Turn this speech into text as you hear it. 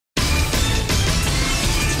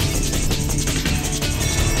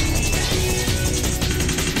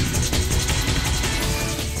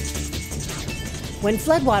When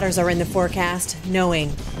floodwaters are in the forecast, knowing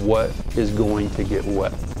what is going to get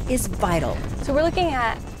wet is vital. So we're looking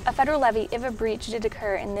at a federal levee if a breach did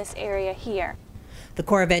occur in this area here. The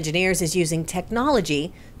Corps of Engineers is using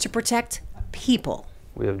technology to protect people.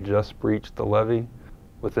 We have just breached the levee.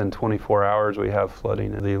 Within 24 hours, we have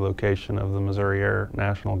flooding at the location of the Missouri Air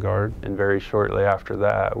National Guard. And very shortly after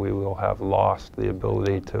that, we will have lost the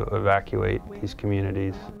ability to evacuate these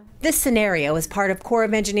communities. This scenario is part of Corps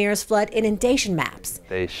of Engineers flood inundation maps.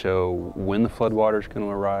 They show when the flood water is going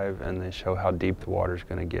to arrive, and they show how deep the water is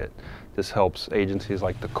going to get. This helps agencies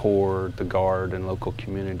like the Corps, the Guard, and local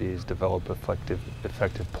communities develop effective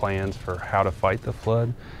plans for how to fight the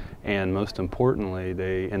flood. And most importantly,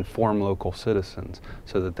 they inform local citizens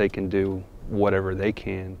so that they can do whatever they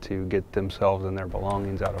can to get themselves and their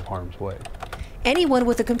belongings out of harm's way. Anyone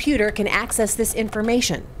with a computer can access this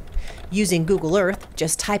information. Using Google Earth,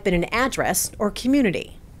 just type in an address or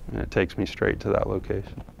community. And it takes me straight to that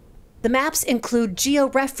location. The maps include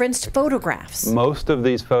geo-referenced photographs. Most of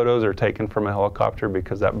these photos are taken from a helicopter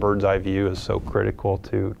because that bird's eye view is so critical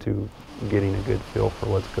to getting a good feel for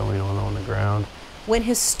what's going on the ground. When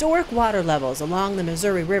historic water levels along the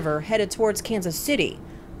Missouri River headed towards Kansas City,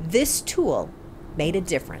 this tool made a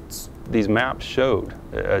difference. These maps showed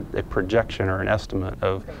a projection or an estimate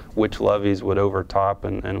of which levees would overtop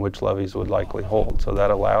and which levees would likely hold. So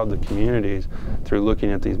that allowed the communities, through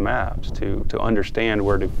looking at these maps, to understand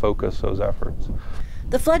where to focus those efforts.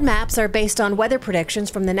 The flood maps are based on weather predictions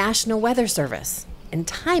from the National Weather Service, and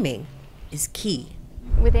timing is key.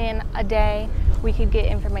 Within a day, we could get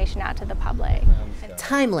information out to the public.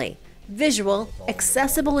 Timely, visual,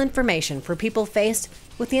 accessible information for people faced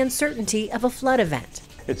with the uncertainty of a flood event.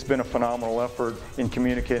 It's been a phenomenal effort in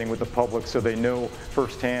communicating with the public so they know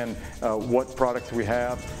firsthand what products we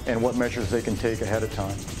have and what measures they can take ahead of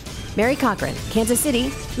time. Mary Cochran, Kansas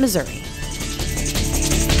City, Missouri.